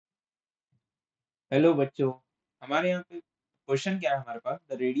Hello बच्चों। हमारे यहाँ पे क्वेश्चन क्या है हमारे पास।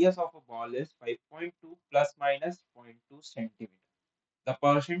 The radius of a ball is 5.2 plus minus 0.2 centimetre. The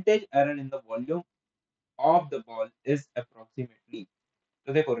percentage error in the volume of the ball is approximately.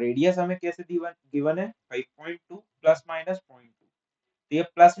 तो देखो रेडियस हमें कैसे गिवन है 5.2 प्लस माइनस 0.2। तो ये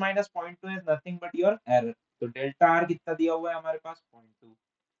plus minus 0.2 is nothing but your error. तो delta R कितना दिया हुआ है हमारे पास 0.2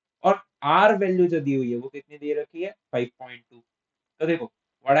 और आर वैल्यू जो दी हुई है वो कितनी दे रखी है 5.2। तो देखो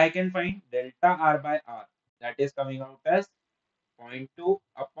what I can find delta R by R, that is coming out as 0.2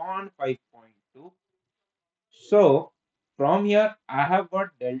 upon 5.2. So from here I have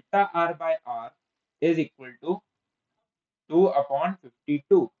got delta R by R is equal to 2 upon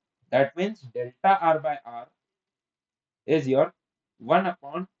 52. That means delta R by R is your 1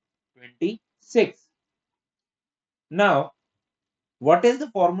 upon 26. Now what is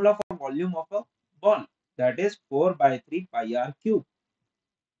the formula for volume of a ball? That is 4 by 3 pi r cube.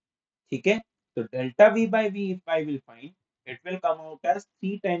 ठीक है, तो delta v by v if I will find it will come out as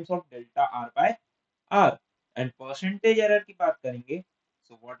 3 times of delta r by r. And percentage error की बात करेंगे,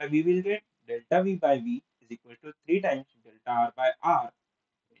 so what we will get delta v by v is equal to 3 times delta r by r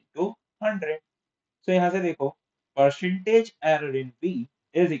into 100. so यहाँ से देखो percentage error in v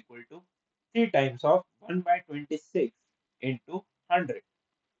is equal to 3 times of 1 by 26 into 100.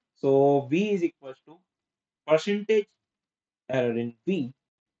 so v is equal to percentage error in v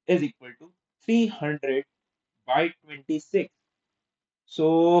is equal to 300 by 26.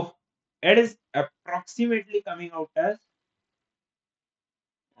 So it is approximately coming out as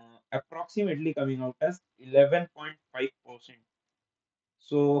 11.5%.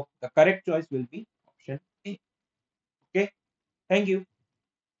 So the correct choice will be option A. Okay, thank you.